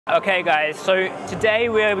Okay guys, so today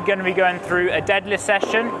we're going to be going through a deadlift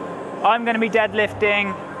session. I'm going to be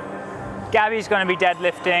deadlifting, Gabi's going to be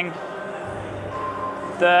deadlifting.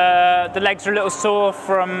 The legs are a little sore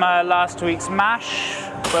from last week's mash,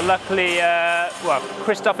 but luckily,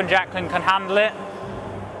 Christoph and Jacqueline can handle it.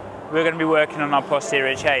 We're going to be working on our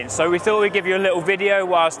posterior chain. So we thought we'd give you a little video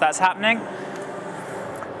whilst that's happening.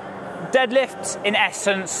 Deadlift, in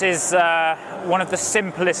essence, is one of the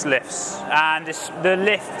simplest lifts, and it's the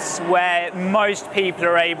lifts where most people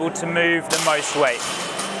are able to move the most weight.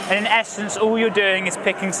 And in essence, all you're doing is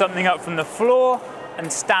picking something up from the floor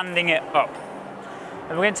and standing it up.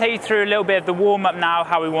 And we're going to take you through a little bit of the warm-up now,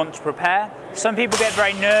 how we want to prepare. Some people get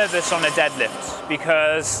very nervous on a deadlift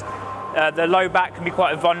because the low back can be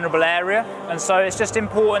quite a vulnerable area, and so it's just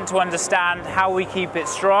important to understand how we keep it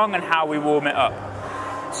strong and how we warm it up.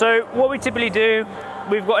 So what we typically do,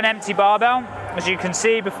 we've got an empty barbell, as you can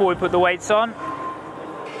see, before we put the weights on.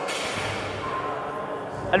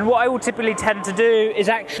 And what I will typically tend to do is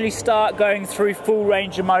actually start going through full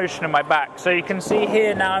range of motion in my back. So you can see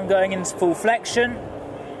here now I'm going into full flexion.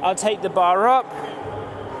 I'll take the bar up,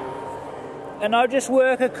 and I'll just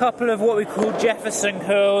work a couple of what we call Jefferson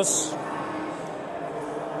curls.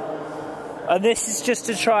 And this is just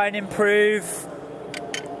to try and improve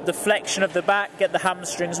the flexion of the back, get the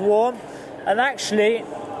hamstrings warm. And actually,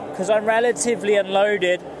 because I'm relatively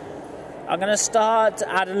unloaded, I'm going to start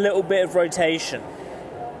to add a little bit of rotation.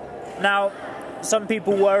 Now, some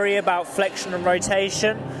people worry about flexion and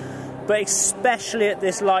rotation, but especially at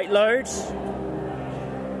this light load,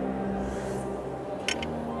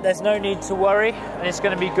 there's no need to worry, and it's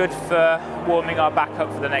going to be good for warming our back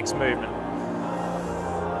up for the next movement.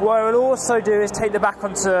 What I will also do is take the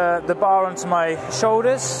bar onto my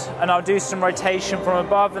shoulders, and I'll do some rotation from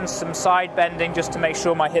above and some side bending just to make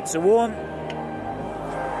sure my hips are warm.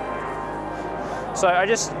 So I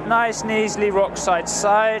just nice and easily rock side to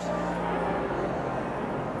side.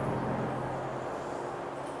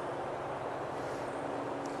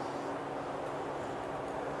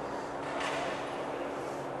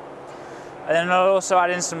 And then I'll also add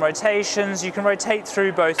in some rotations. You can rotate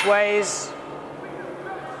through both ways.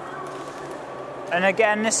 And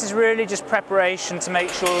again, this is really just preparation to make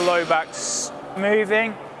sure the low back's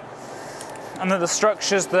moving and that the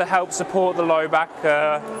structures that help support the low back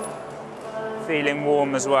are feeling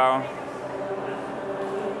warm as well.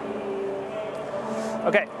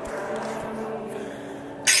 Okay.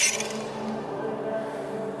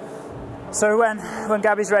 So when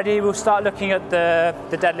Gabi's ready, we'll start looking at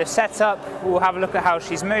the deadlift setup. We'll have a look at how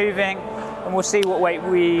she's moving, and we'll see what weight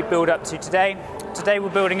we build up to today. Today we're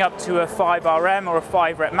building up to a 5 RM or a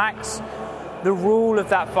 5 rep max. The rule of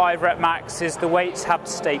that 5 rep max is the weights have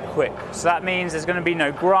to stay quick. So that means there's going to be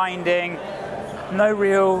no grinding, no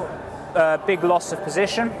real big loss of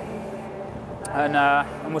position, and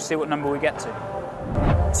we'll see what number we get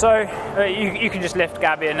to. So you can just lift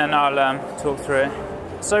Gabi in and I'll talk through it.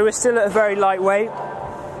 So we're still at a very light weight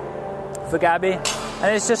for Gabi,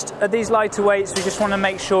 and it's just at these lighter weights we just want to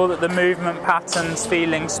make sure that the movement pattern's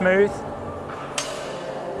feeling smooth.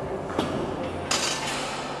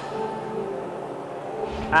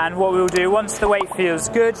 And what we'll do, once the weight feels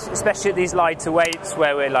good, especially at these lighter weights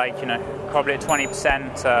where we're like, probably at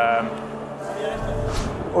 20%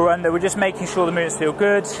 or under, we're just making sure the movements feel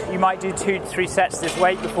good. You might do 2 to 3 sets of this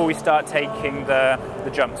weight before we start taking the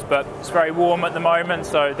jumps, but it's very warm at the moment,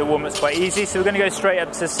 so the warm-up's quite easy. So we're going to go straight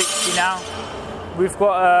up to 60 now. We've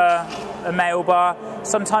got a male bar.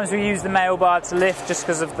 Sometimes we use the male bar to lift just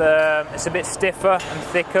because of it's a bit stiffer and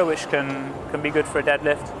thicker, which can be good for a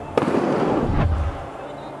deadlift.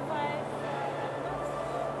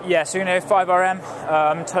 Yeah, so you're going to go 5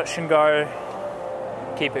 RM, touch and go,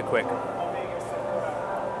 keep it quick.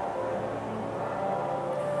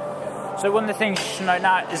 So one of the things you should note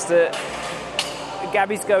now is that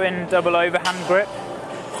Gabi's going double overhand grip,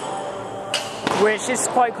 which is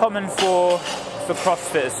quite common for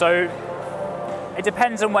CrossFit. So it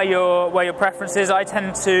depends on where your preference is. I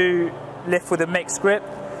tend to lift with a mixed grip,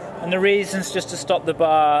 and the reason's just to stop the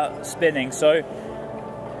bar spinning. So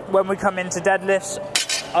when we come into deadlifts,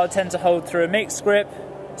 I'll tend to hold through a mixed grip.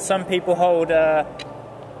 Some people hold a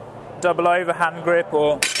double overhand grip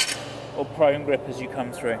or prone grip as you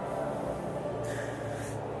come through.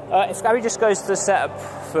 If Gabi just goes to the setup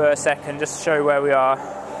for a second, just to show where we are.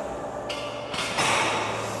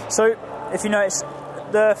 So if you notice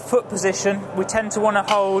the foot position, we tend to want to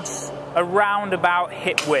hold around about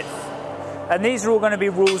hip width. And these are all going to be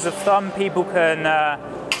rules of thumb. People can,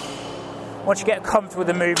 once you get comfortable with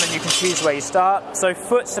the movement, you can choose where you start. So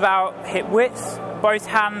foot's about hip width. Both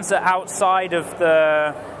hands are outside of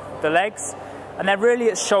the legs. And they're really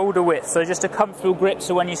at shoulder width, so just a comfortable grip,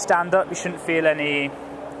 so when you stand up you shouldn't feel any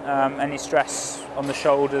stress on the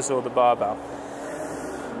shoulders or the barbell.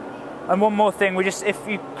 And one more thing, if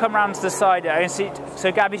you come around to the side, I can see,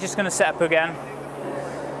 so Gabi's just going to set up again.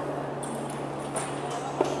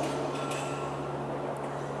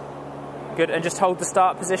 Good, and just hold the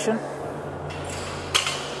start position.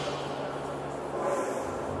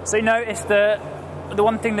 So you notice the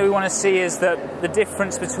one thing that we want to see is that the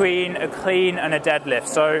difference between a clean and a deadlift.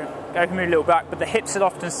 So I can move a little back, but the hips are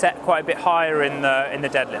often set quite a bit higher in the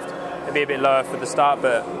deadlift. It'll be a bit lower for the start,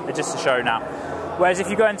 but it's just to show now. Whereas if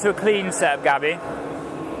you go into a clean setup, Gabi,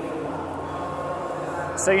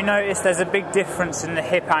 so you notice there's a big difference in the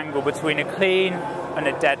hip angle between a clean and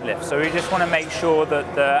a deadlift. So we just want to make sure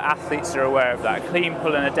that the athletes are aware of that. A clean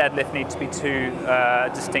pull and a deadlift need to be two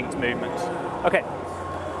distinct movements. Okay,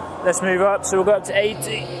 let's move up. So we'll go up to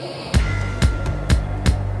 80.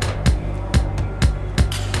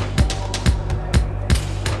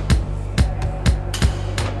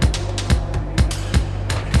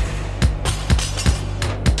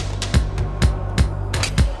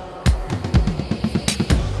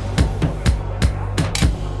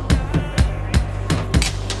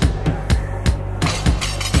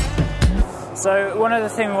 So one other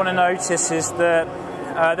thing we want to notice is that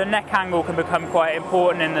the neck angle can become quite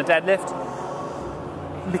important in the deadlift.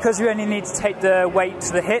 Because you only need to take the weight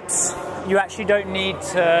to the hips, you actually don't need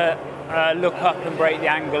to look up and break the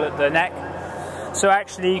angle at the neck. So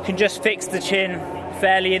actually you can just fix the chin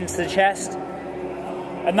fairly into the chest,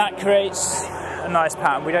 and that creates a nice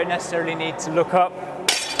pattern. We don't necessarily need to look up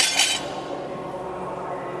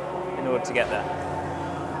in order to get there.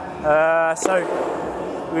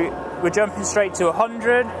 We're jumping straight to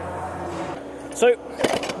 100. So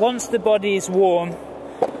once the body is warm,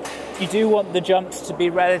 you do want the jumps to be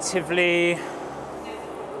relatively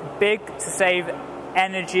big to save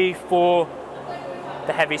energy for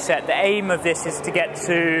the heavy set. The aim of this is to get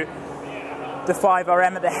to the 5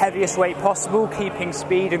 RM at the heaviest weight possible, keeping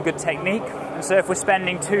speed and good technique. And so if we're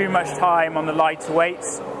spending too much time on the lighter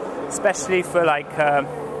weights, especially for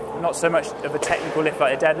not so much of a technical lift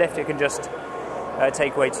like a deadlift, it can just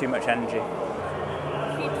take away too much energy. 3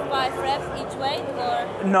 to 5 reps each weight,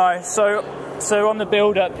 or? No, so on the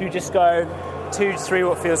build up you just go 2 to 3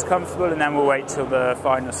 what feels comfortable, and then we'll wait till the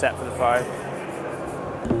final set for the 5.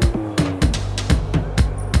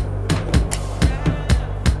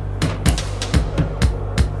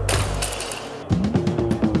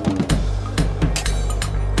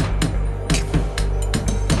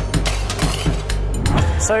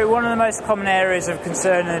 So one of the most common areas of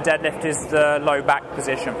concern in the deadlift is the low back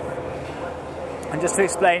position. And just to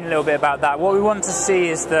explain a little bit about that, what we want to see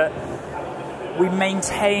is that we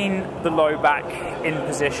maintain the low back in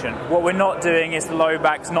position. What we're not doing is the low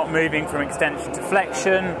back's not moving from extension to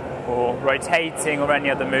flexion or rotating or any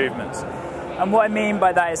other movements. And what I mean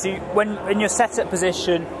by that is when in your setup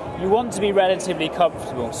position, you want to be relatively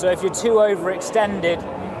comfortable. So if you're too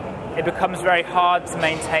overextended, it becomes very hard to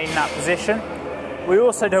maintain that position. We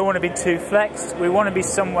also don't want to be too flexed. We want to be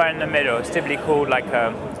somewhere in the middle. It's typically called like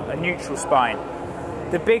a neutral spine.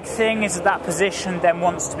 The big thing is that position then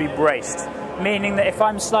wants to be braced, meaning that if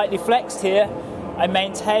I'm slightly flexed here, I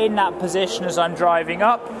maintain that position as I'm driving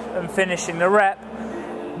up and finishing the rep.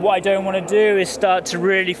 What I don't want to do is start to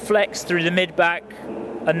really flex through the mid-back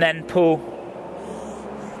and then pull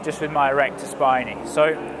just with my erector spiny.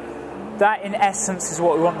 So that in essence is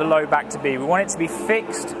what we want the low back to be. We want it to be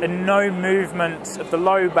fixed and no movement of the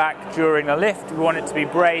low back during the lift. We want it to be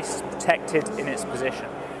braced, protected in its position.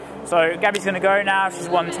 So Gabi's going to go now. She's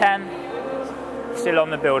 110, still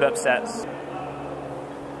on the build-up sets.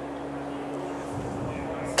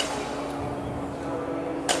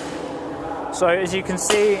 So as you can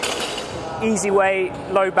see, easy weight,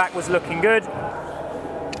 low back was looking good.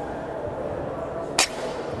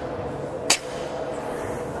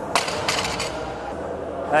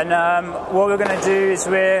 And what we're going to do is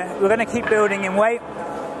we're going to keep building in weight.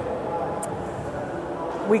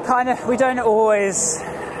 We don't always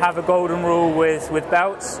have a golden rule with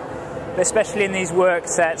belts, but especially in these work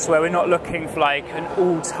sets where we're not looking for like an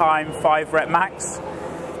all-time 5 rep max.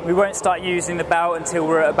 We won't start using the belt until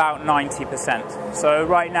we're at about 90%. So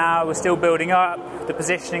right now we're still building up, the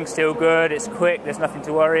positioning's still good, it's quick, there's nothing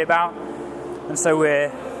to worry about. And so we're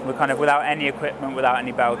kind of without any equipment, without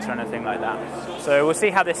any belt or anything like that. So we'll see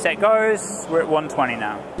how this set goes. We're at 120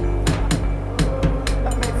 now.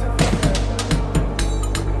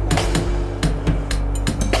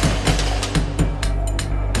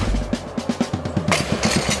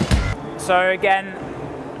 So again,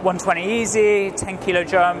 120 easy, 10 kilo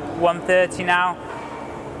jump, 130 now.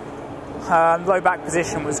 Low back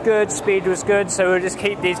position was good, speed was good, so we'll just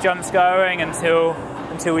keep these jumps going until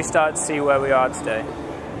we start to see where we are today.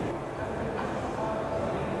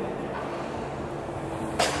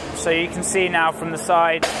 So you can see now from the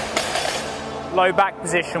side, low back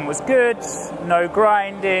position was good, no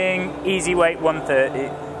grinding, easy weight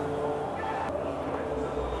 130.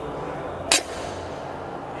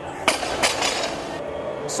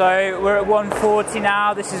 So we're at 140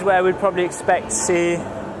 now. This is where we'd probably expect to see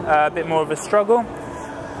a bit more of a struggle.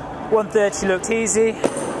 130 looked easy.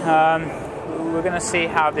 We're going to see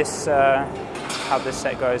how this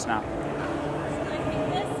set goes now.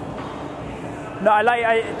 No,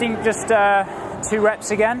 I think just 2 reps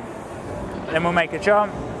again. Then we'll make a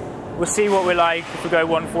jump. We'll see what we're like if we go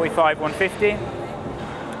 145, 150.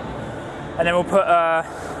 And then we'll put,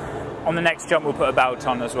 on the next jump, we'll put a belt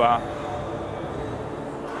on as well.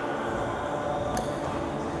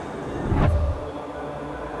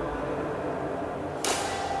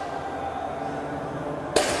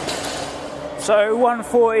 So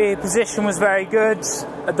 140 position was very good.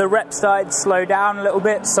 The rep started to slow down a little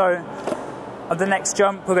bit, so on the next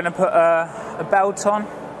jump we're going to put a belt on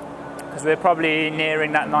because we're probably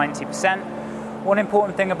nearing that 90%. One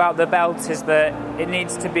important thing about the belt is that it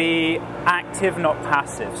needs to be active, not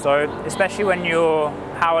passive. So especially when you're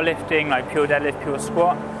powerlifting, like pure deadlift, pure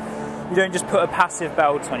squat, you don't just put a passive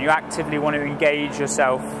belt on. You actively want to engage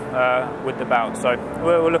yourself with the belt. So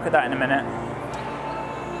we'll look at that in a minute.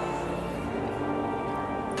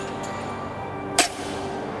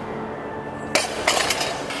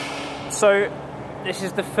 So this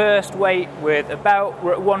is the first weight with a belt.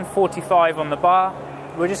 We're at 145 on the bar.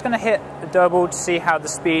 We're just going to hit a double to see how the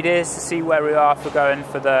speed is, to see where we are for going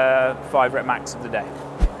for the 5 rep max of the day.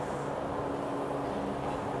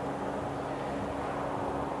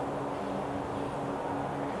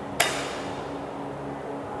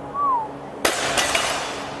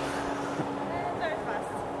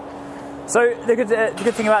 So the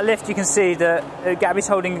good thing about lift, you can see that Gabi's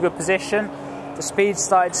holding a good position. The speed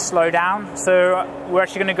started to slow down, so we're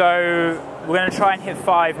actually going to try and hit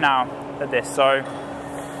 5 now at this. So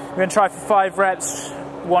we're going to try for 5 reps,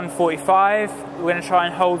 145. We're going to try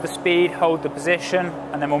and hold the speed, hold the position,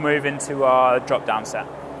 and then we'll move into our drop down set.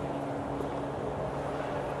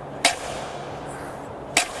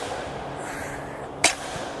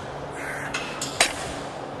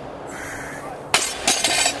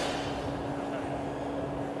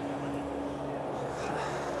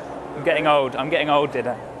 I'm getting old, did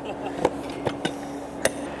I?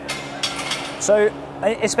 So,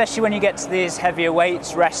 especially when you get to these heavier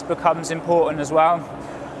weights, rest becomes important as well.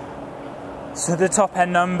 So the top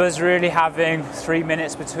end numbers, really having 3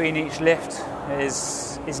 minutes between each lift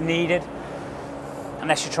is needed.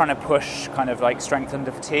 Unless you're trying to push kind of like strength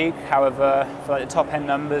under fatigue. However, for like the top end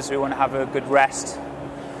numbers, we want to have a good rest.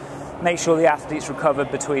 Make sure the athlete's recovered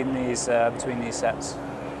between these sets.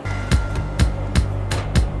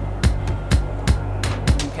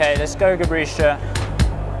 Okay, let's go, Gabriela.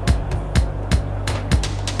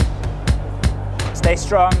 Stay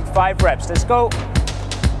strong, 5 reps, let's go.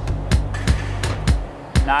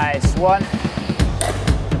 Nice, 1,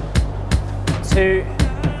 2,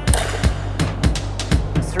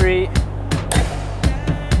 3,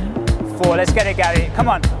 4. Let's get it, Gabi, come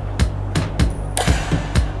on.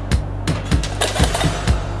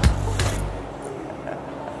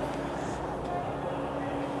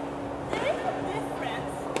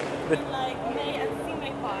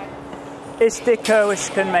 It's thicker, which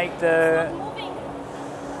can make the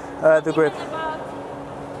grip. About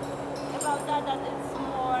that it's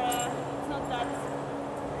more, it's not that.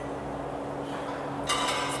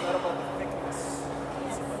 It's not about the thickness.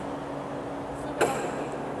 Yes.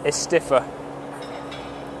 It's stiffer.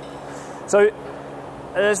 So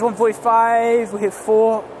there's 145. We hit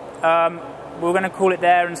 4. We're going to call it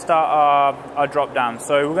there and start our drop down.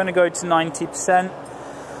 So we're going to go to 90%.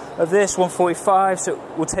 Of this 145, so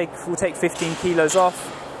we'll take 15 kilos off,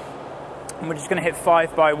 and we're just going to hit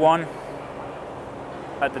 5 by 1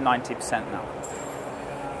 at the 90% now.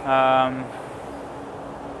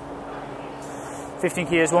 15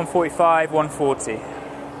 kilos, 145, 140,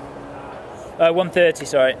 130.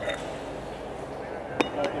 Sorry.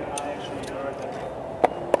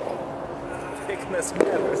 Thickness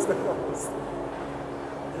matters the most.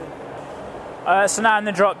 So now in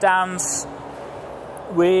the drop downs,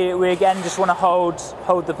 we again just want to hold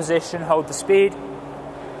the position, hold the speed.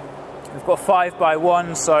 We've got 5 by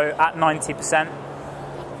 1, so at 90%.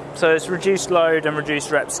 So it's reduced load and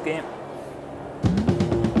reduced rep scheme.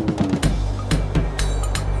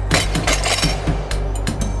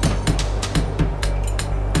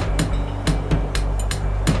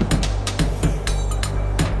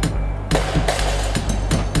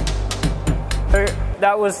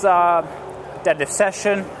 that was our deadlift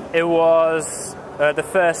session. It was the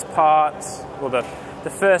first part, or the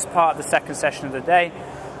first part of the second session of the day.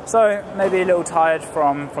 So maybe a little tired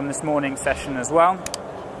from this morning's session as well.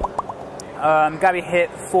 Gabi hit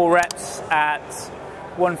 4 reps at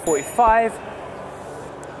 145.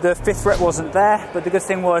 The 5th rep wasn't there, but the good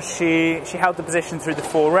thing was she held the position through the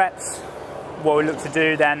 4 reps. What we looked to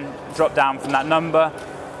do then, drop down from that number.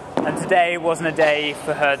 And today wasn't a day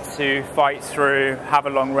for her to fight through, have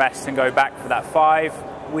a long rest and go back for that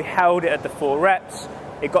 5. We held it at the 4 reps.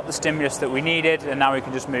 It got the stimulus that we needed, and now we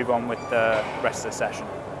can just move on with the rest of the session.